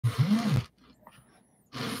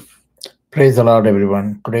Praise the Lord,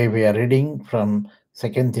 everyone. Today we are reading from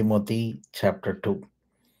Second Timothy chapter 2.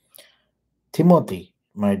 Timothy,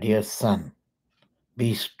 my dear son,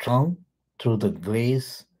 be strong through the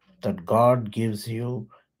grace that God gives you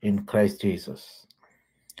in Christ Jesus.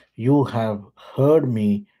 You have heard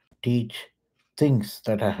me teach things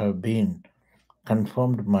that I have been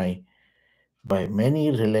confirmed by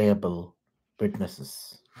many reliable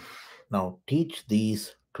witnesses. Now teach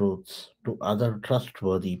these truths to other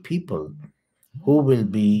trustworthy people who will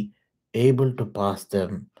be able to pass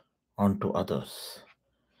them on to others.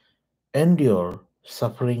 Endure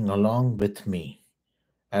suffering along with me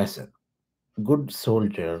as a good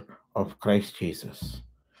soldier of Christ Jesus.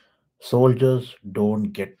 Soldiers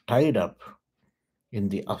don't get tied up in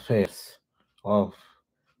the affairs of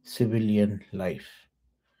civilian life,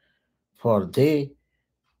 for then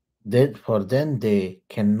they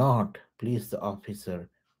cannot please the officer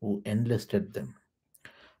who enlisted them,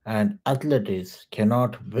 and athletes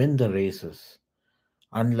cannot win the races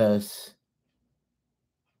unless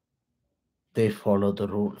they follow the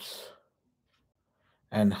rules.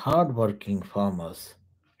 And hard-working farmers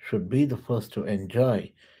should be the first to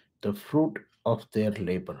enjoy the fruit of their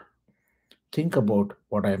labor. Think about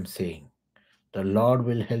what I am saying. The Lord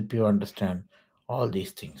will help you understand all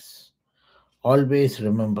these things. Always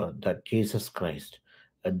remember that Jesus Christ,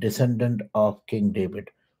 a descendant of King David,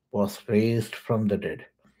 was raised from the dead.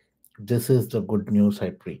 This is the good news I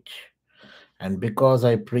preach. And because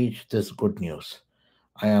I preach this good news,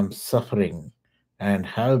 I am suffering and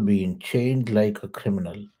have been chained like a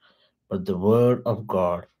criminal, but the word of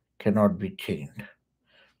God cannot be chained.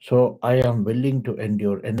 So I am willing to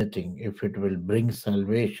endure anything if it will bring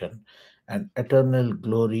salvation and eternal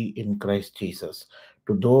glory in Christ Jesus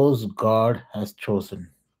to those God has chosen.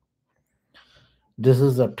 This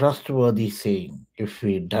is a trustworthy saying. If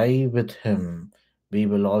we die with him, we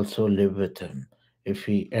will also live with him. If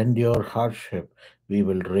we endure hardship, we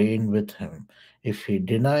will reign with him. If we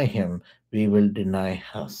deny him, we will deny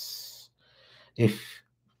us. If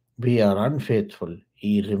we are unfaithful,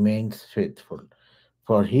 he remains faithful,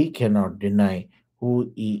 for he cannot deny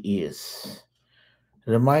who he is.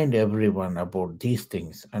 Remind everyone about these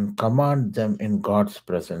things and command them in God's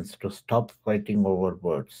presence to stop fighting over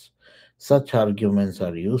words. Such arguments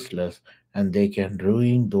are useless and they can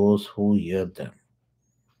ruin those who hear them.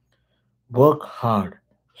 Work hard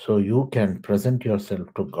so you can present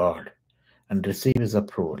yourself to God and receive His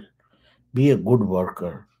approval. Be a good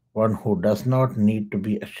worker, one who does not need to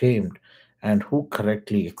be ashamed and who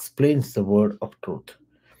correctly explains the word of truth.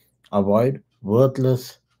 Avoid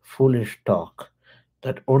worthless, foolish talk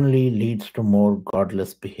that only leads to more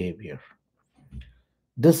godless behavior.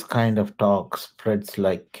 This kind of talk spreads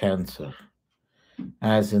like cancer,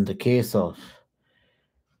 as in the case of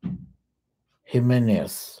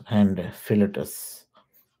Hymenaeus and Philetus.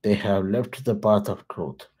 They have left the path of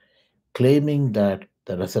truth, claiming that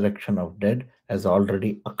the resurrection of dead has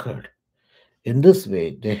already occurred. In this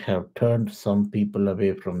way, they have turned some people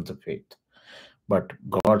away from the faith. But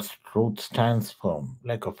God's truth stands firm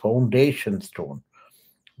like a foundation stone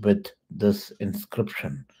with this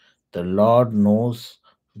inscription: The Lord knows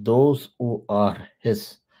those who are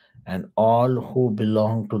His, and all who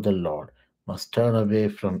belong to the Lord must turn away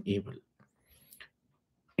from evil.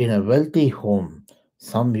 In a wealthy home,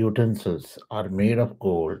 some utensils are made of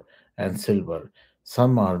gold and silver,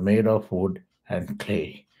 some are made of wood and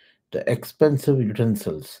clay. The expensive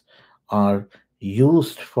utensils are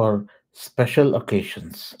used for special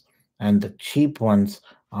occasions, and the cheap ones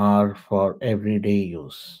are for everyday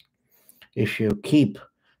use. If you keep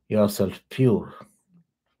yourself pure,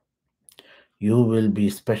 you will be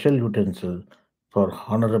special utensil for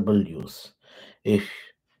honorable use. If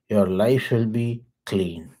your life will be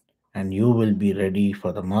clean, and you will be ready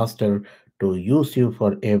for the master to use you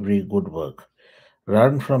for every good work.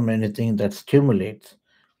 Run from anything that stimulates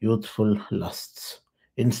youthful lusts.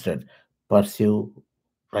 Instead, pursue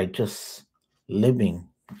righteous living,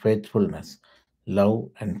 faithfulness,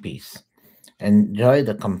 love, and peace. Enjoy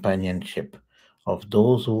the companionship of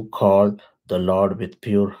those who call the Lord with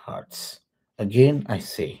pure hearts. Again, I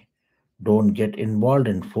say, don't get involved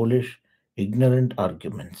in foolish, ignorant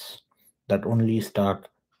arguments that only start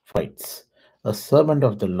fights. A servant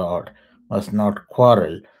of the Lord must not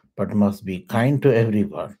quarrel, but must be kind to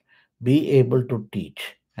everyone, be able to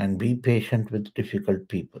teach, and be patient with difficult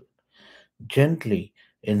people. Gently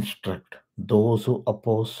instruct those who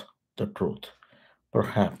oppose the truth.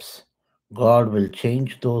 Perhaps God will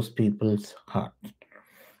change those people's hearts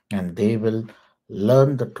and they will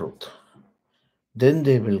learn the truth. Then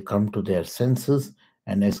they will come to their senses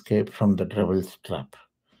and escape from the devil's trap,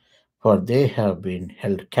 for they have been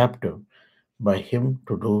held captive by Him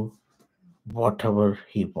to do whatever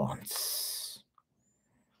He wants.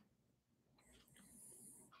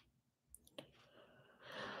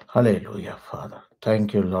 Hallelujah, Father.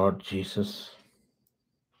 Thank you, Lord Jesus.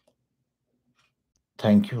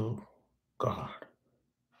 Thank you, God,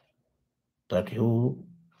 that you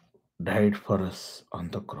died for us on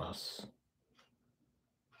the cross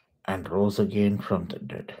and rose again from the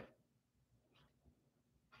dead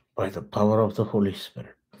by the power of the Holy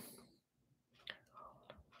Spirit.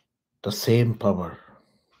 The same power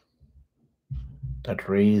that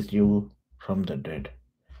raised you from the dead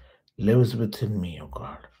lives within me, O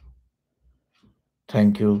God.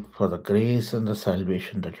 Thank you for the grace and the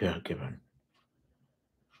salvation that you have given.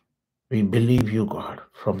 We believe you, God,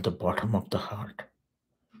 from the bottom of the heart,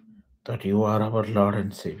 that you are our Lord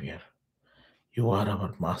and Savior. You are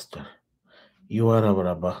our Master. You are our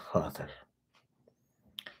Abba Father.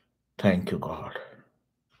 Thank you, God.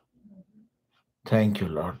 Thank you,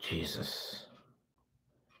 Lord Jesus.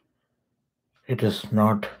 It is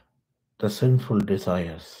not the sinful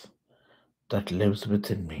desires that lives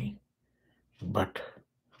within me, but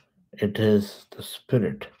it is the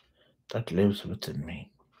Spirit that lives within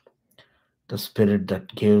me. The Spirit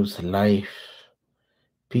that gives life,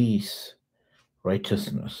 peace,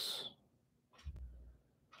 righteousness,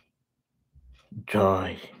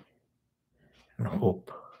 joy, and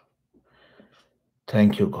hope.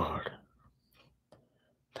 Thank you, God.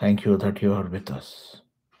 Thank you that you are with us.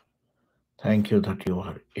 Thank you that you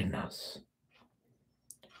are in us.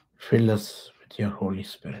 Fill us with your Holy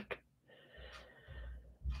Spirit.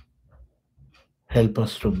 Help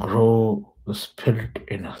us to grow the Spirit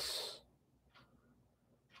in us.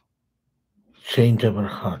 Change our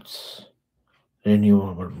hearts. Renew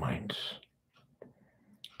our minds.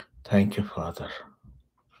 Thank you, Father.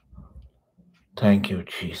 Thank you,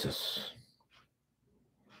 Jesus.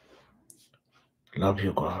 Love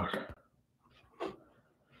you, God.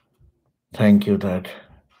 Thank you that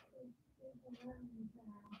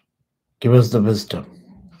give us the wisdom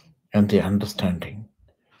and the understanding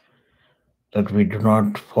that we do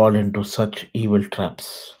not fall into such evil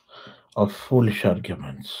traps of foolish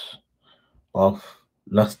arguments, of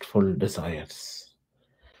lustful desires,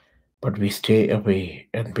 but we stay away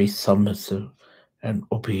and be submissive and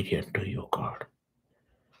obedient to you, God,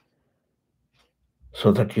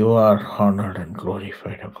 so that you are honored and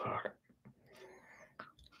glorified, O God.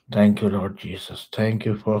 Thank you, Lord Jesus. Thank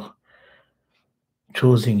you for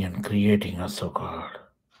choosing and creating us, O God.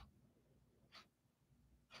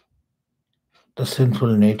 The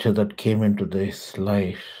sinful nature that came into this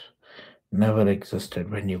life never existed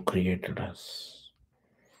when you created us.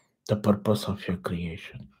 The purpose of your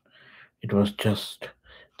creation. It was just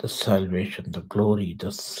the salvation, the glory,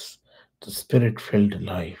 the spirit-filled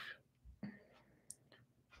life.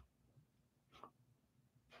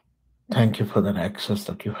 Thank you for that access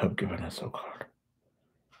that you have given us, O God.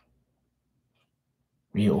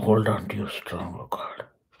 We hold on to you strong, O God,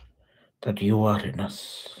 that you are in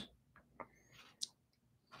us,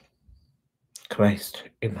 Christ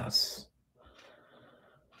in us.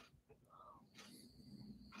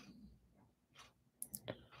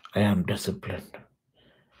 I am disciplined.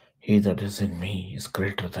 He that is in me is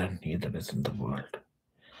greater than he that is in the world.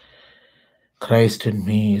 Christ in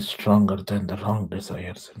me is stronger than the wrong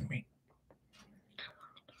desires in me.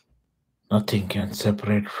 Nothing can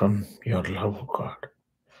separate from your love, O God.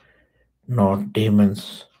 No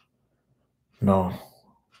demons, no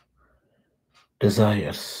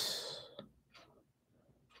desires,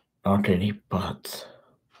 not any paths.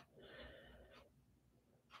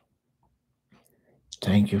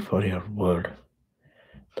 Thank you for your word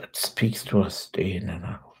that speaks to us day in and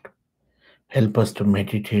out. Help us to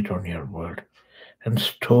meditate on your word and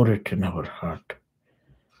store it in our heart.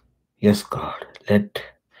 Yes, God, let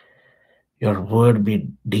your word be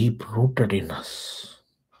deep rooted in us.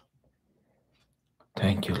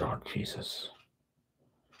 Thank you, Lord Jesus.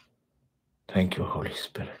 Thank you, Holy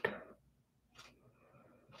Spirit.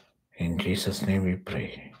 In Jesus' name we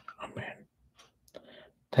pray. Amen.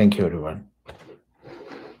 Thank you, everyone.